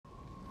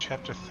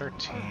Chapter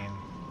 13.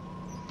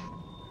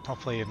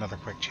 Hopefully another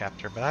quick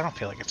chapter, but I don't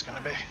feel like it's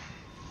gonna be.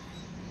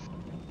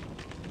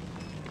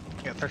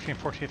 We got 13,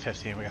 14,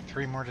 15. We got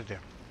 3 more to do.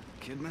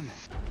 Kidman?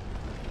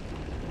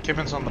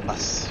 Kidman's on the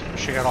bus.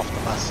 She got off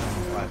the bus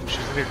and left.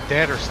 She's either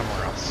dead or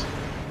somewhere else.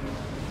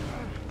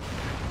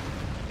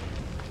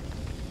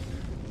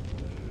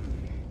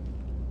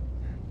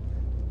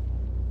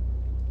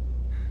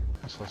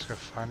 So let's go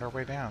find our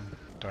way down.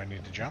 Do I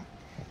need to jump?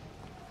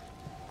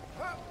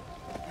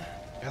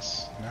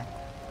 Yes? No?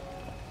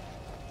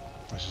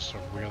 This is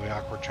a really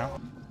awkward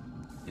jump.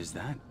 Is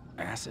that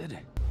acid?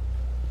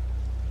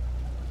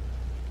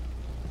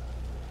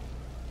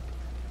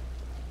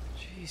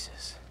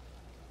 Jesus.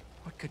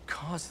 What could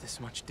cause this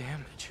much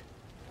damage?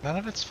 None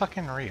of it's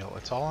fucking real.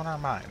 It's all in our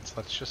minds.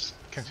 Let's just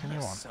continue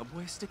on.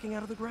 Subway sticking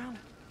out of the ground?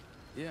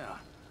 Yeah,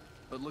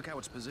 but look how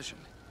it's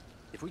positioned.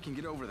 If we can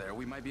get over there,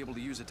 we might be able to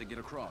use it to get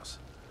across.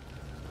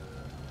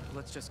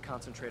 Let's just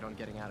concentrate on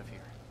getting out of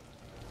here.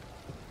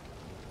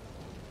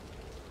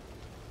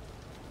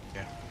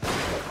 Yeah.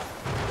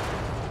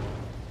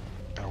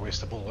 Gotta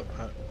waste a bullet.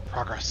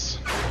 Progress.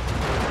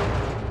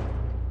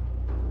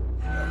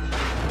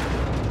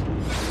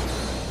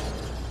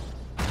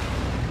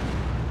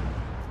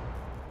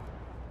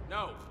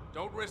 No,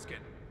 don't risk it.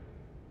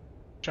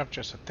 Jump,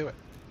 Joseph. Do it.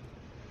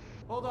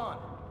 Hold on.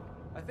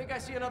 I think I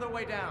see another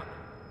way down.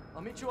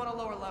 I'll meet you on a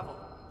lower level.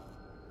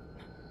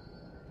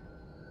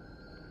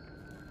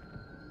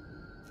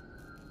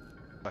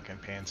 Fucking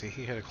pansy.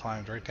 He could have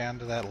climbed right down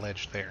to that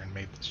ledge there and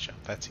made this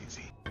jump. That's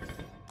easy.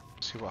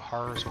 See what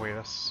horrors await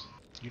us.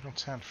 You don't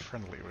sound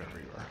friendly, whatever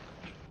you are.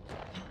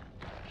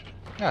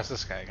 Yeah, it's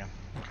this guy again.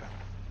 Okay.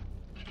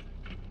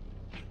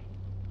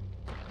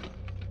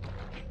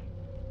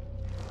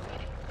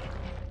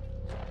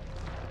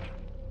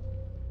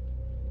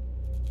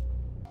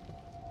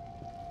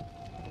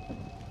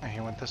 He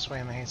went this way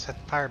and then he set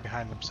fire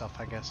behind himself,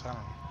 I guess. I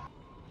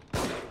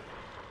don't know.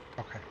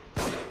 Okay.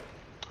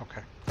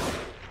 Okay.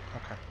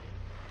 Okay.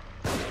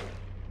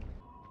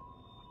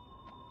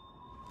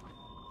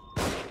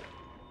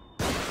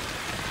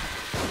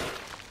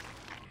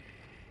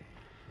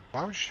 Why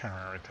would you turn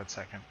around right that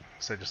second?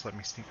 So just let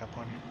me sneak up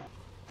on you.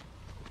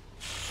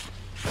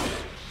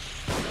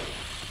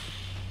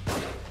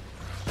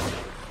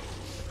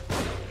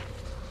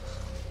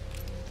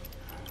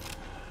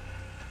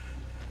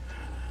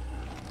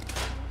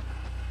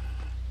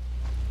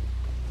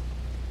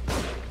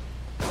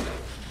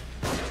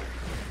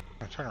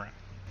 Turn around.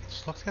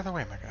 Just look the other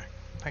way, my guy.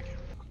 Thank you.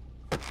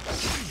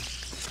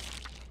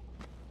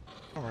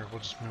 Don't worry,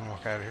 we'll just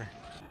moonwalk out of here.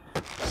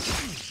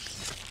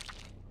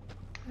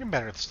 We're getting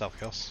better at the stealth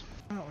kills.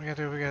 Oh, we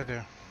gotta do what we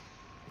gotta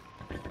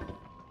do.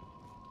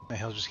 The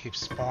hill just keeps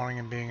spawning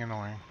and being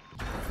annoying.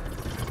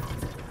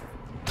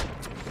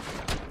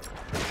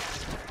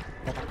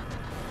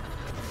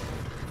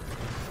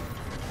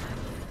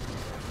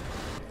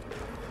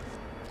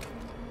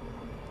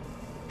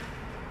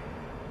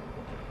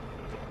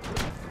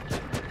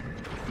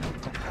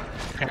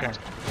 Okay.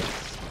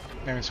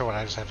 Maybe so what,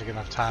 I just have to get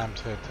enough time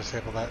to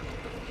disable that.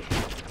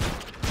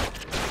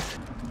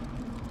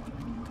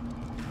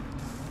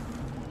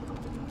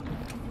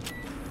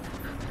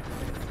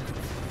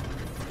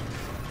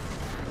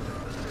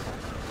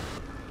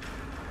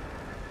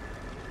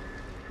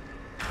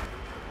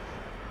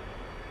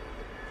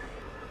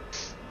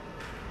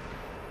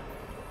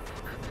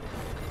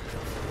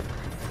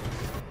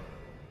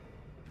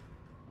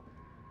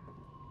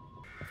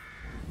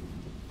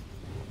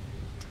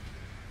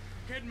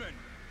 Kidman!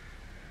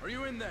 Are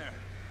you in there?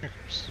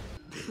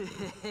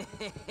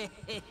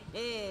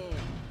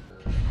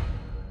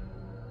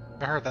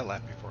 I heard that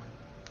laugh before.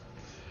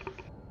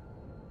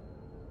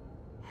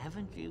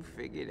 Haven't you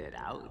figured it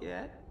out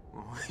yet?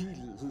 He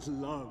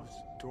loves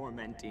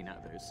tormenting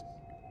others.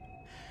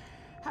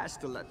 Has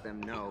to let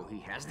them know he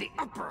has the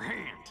upper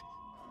hand.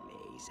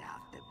 Lays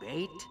out the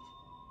bait,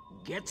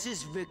 gets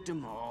his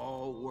victim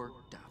all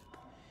worked up.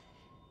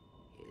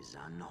 His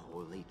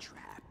unholy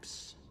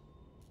traps.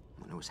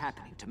 When it was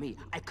happening to me,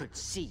 I could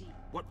see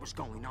what was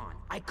going on.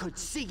 I could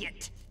see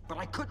it, but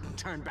I couldn't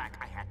turn back.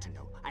 I had to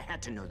know. I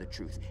had to know the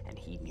truth, and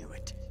he knew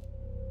it.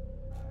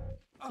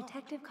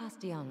 Detective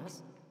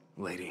Castellanos?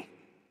 Lady,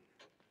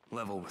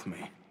 level with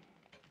me.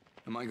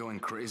 Am I going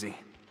crazy?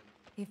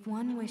 If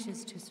one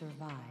wishes to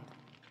survive,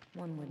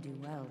 one would do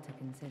well to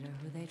consider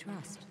who they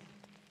trust.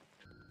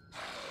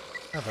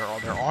 Oh,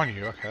 they're on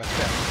you. Okay, that's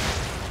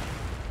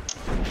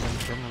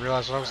good. Didn't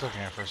realize what I was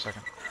looking at for a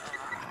second.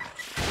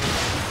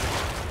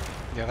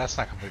 Yeah, that's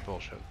not complete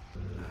bullshit.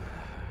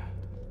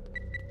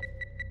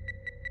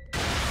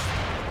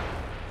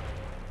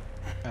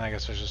 And I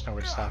guess there's just no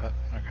way to stop it.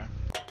 Okay.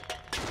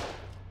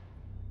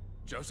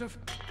 Joseph?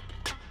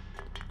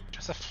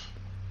 Joseph.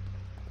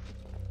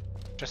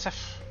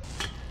 Joseph.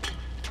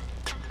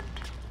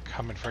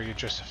 Coming for you,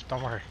 Joseph.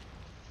 Don't worry.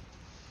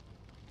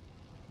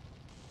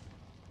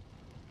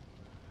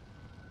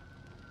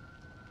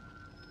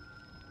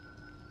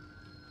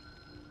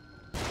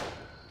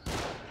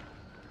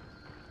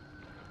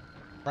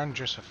 Run,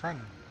 Joseph,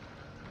 run.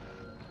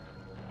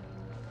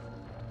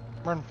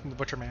 Run from the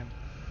butcher man.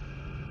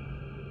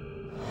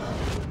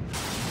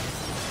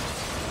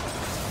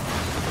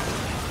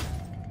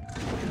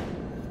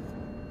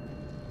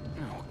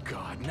 Oh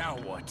god, now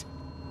what?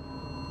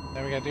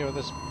 Now we gotta deal with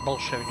this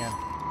bullshit again.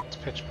 It's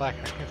pitch black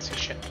and I can't see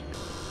shit.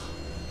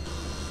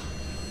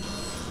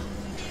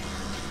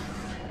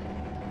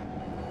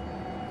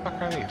 What the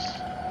fuck are these?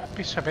 It'd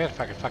be so bad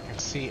if I could fucking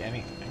see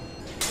anything.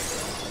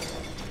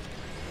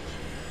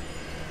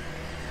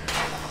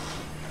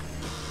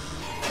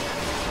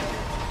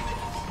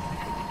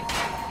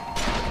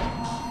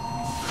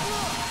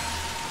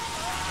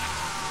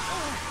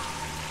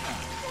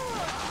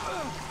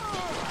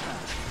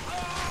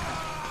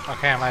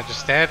 Okay, am I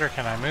just dead or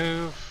can I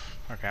move?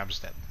 Okay, I'm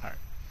just dead. Alright.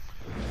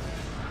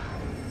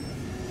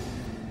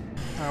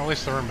 Well, at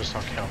least the Roombas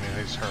don't kill me,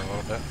 they just hurt a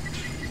little bit.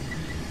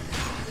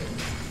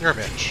 You're a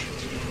bitch.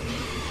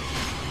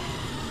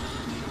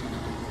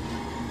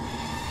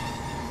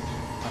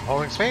 I'm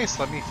holding space,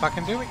 let me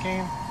fucking do it,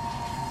 game.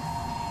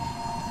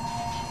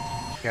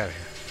 Get out of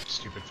here.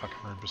 Stupid fucking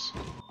Roombas.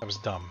 That was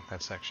dumb,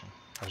 that section.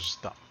 That was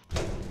just dumb.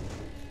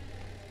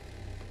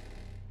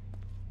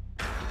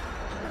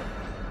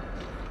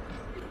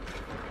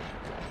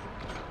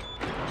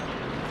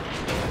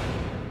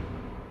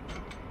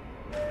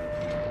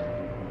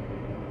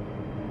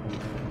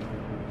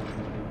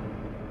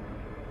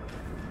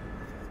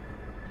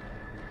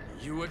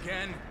 You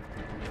again?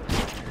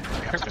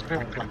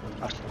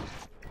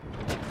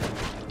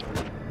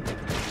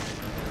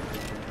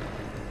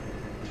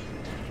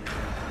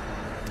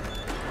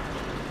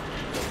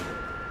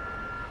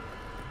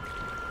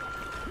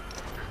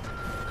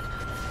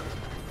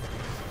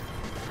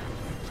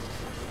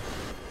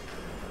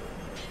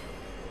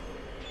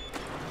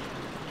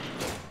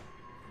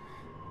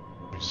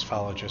 We just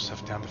follow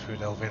Joseph down the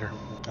food elevator.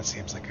 That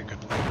seems like a good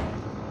plan.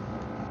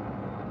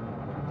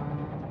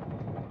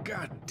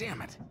 God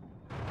damn it.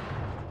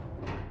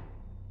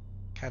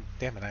 God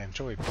damn it, I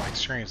enjoy black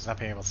screens not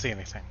being able to see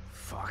anything.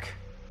 Fuck.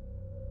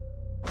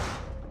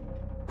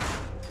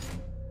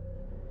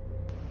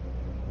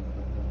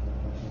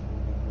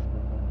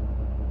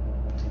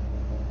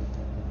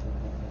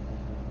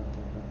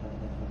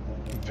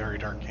 Very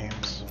dark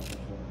games.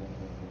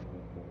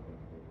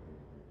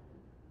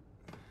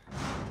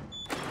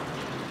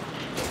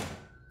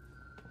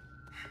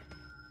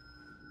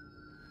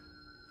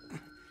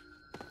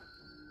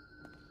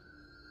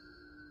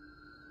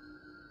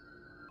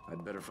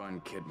 I'd better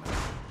find Kidman.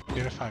 We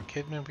gotta find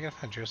Kidman, we gotta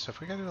find Joseph,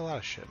 we gotta do a lot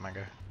of shit, my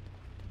guy.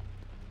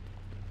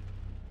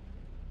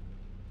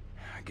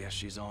 I guess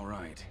she's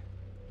alright.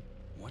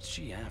 What's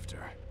she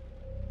after?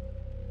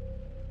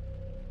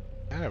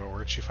 I know, but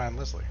where'd she find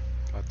Leslie?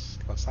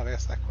 Let's not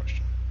ask that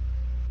question.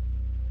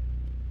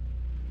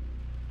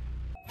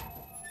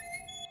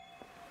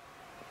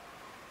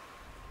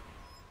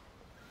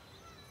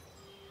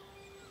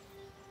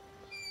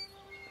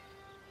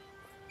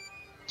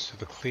 So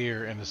the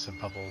clear,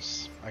 innocent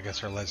bubbles, I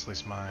guess, are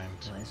Leslie's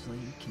mind. Leslie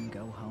can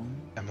go home.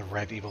 And the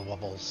red evil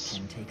bubbles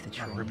Can take the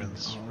are train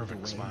Ruben's all the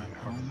way mind, whatever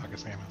the home. fuck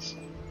his name is.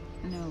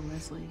 No,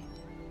 Leslie.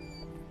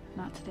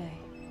 Not today.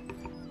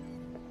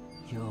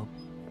 You'll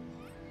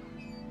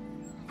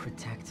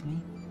protect me?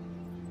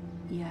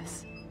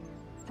 Yes.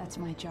 That's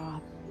my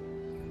job.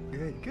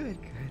 Good,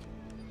 good, good.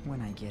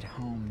 When I get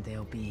home,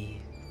 they'll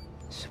be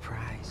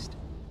surprised.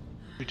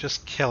 We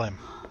just kill him.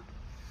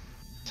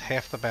 It's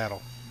half the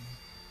battle.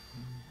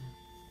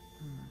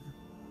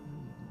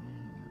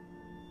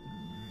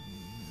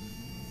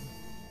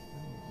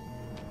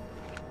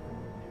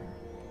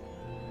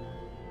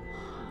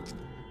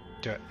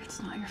 Do it.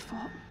 It's not your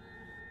fault.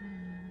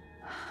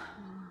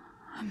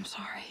 I'm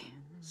sorry.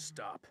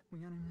 Stop.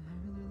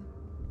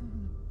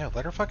 Yeah,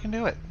 let her fucking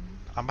do it.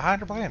 I'm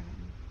behind her plan.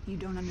 You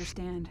don't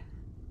understand.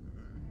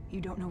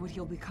 You don't know what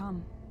he'll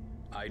become.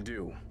 I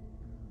do.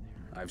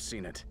 I've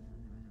seen it.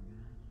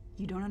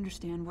 You don't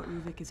understand what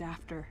Ruvik is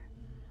after.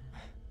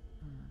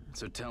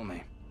 So tell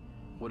me,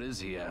 what is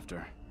he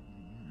after?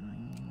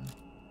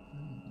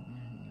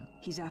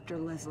 He's after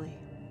Leslie.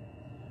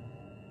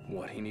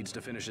 What, he needs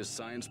to finish his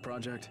science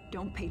project?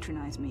 Don't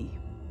patronize me.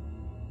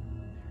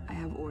 I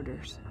have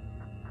orders.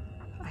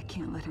 I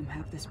can't let him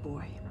have this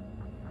boy.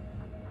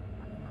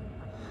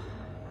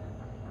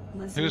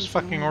 Leslie Whose is the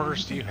fucking only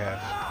orders do you one-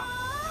 have?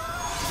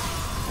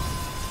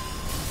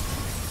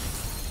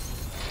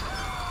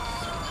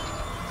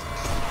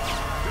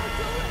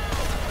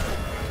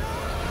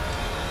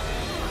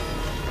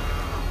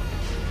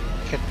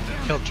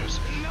 Kill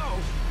Joseph. No!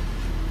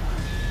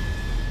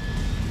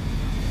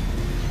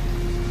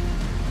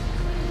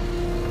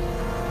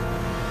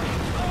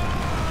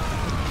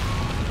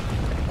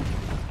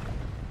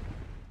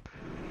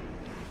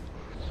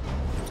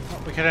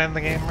 Well, we could end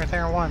the game right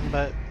there in one,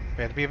 but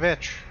we had to be a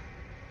bitch.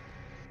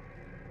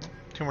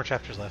 2 more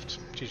chapters left.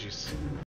 GG's.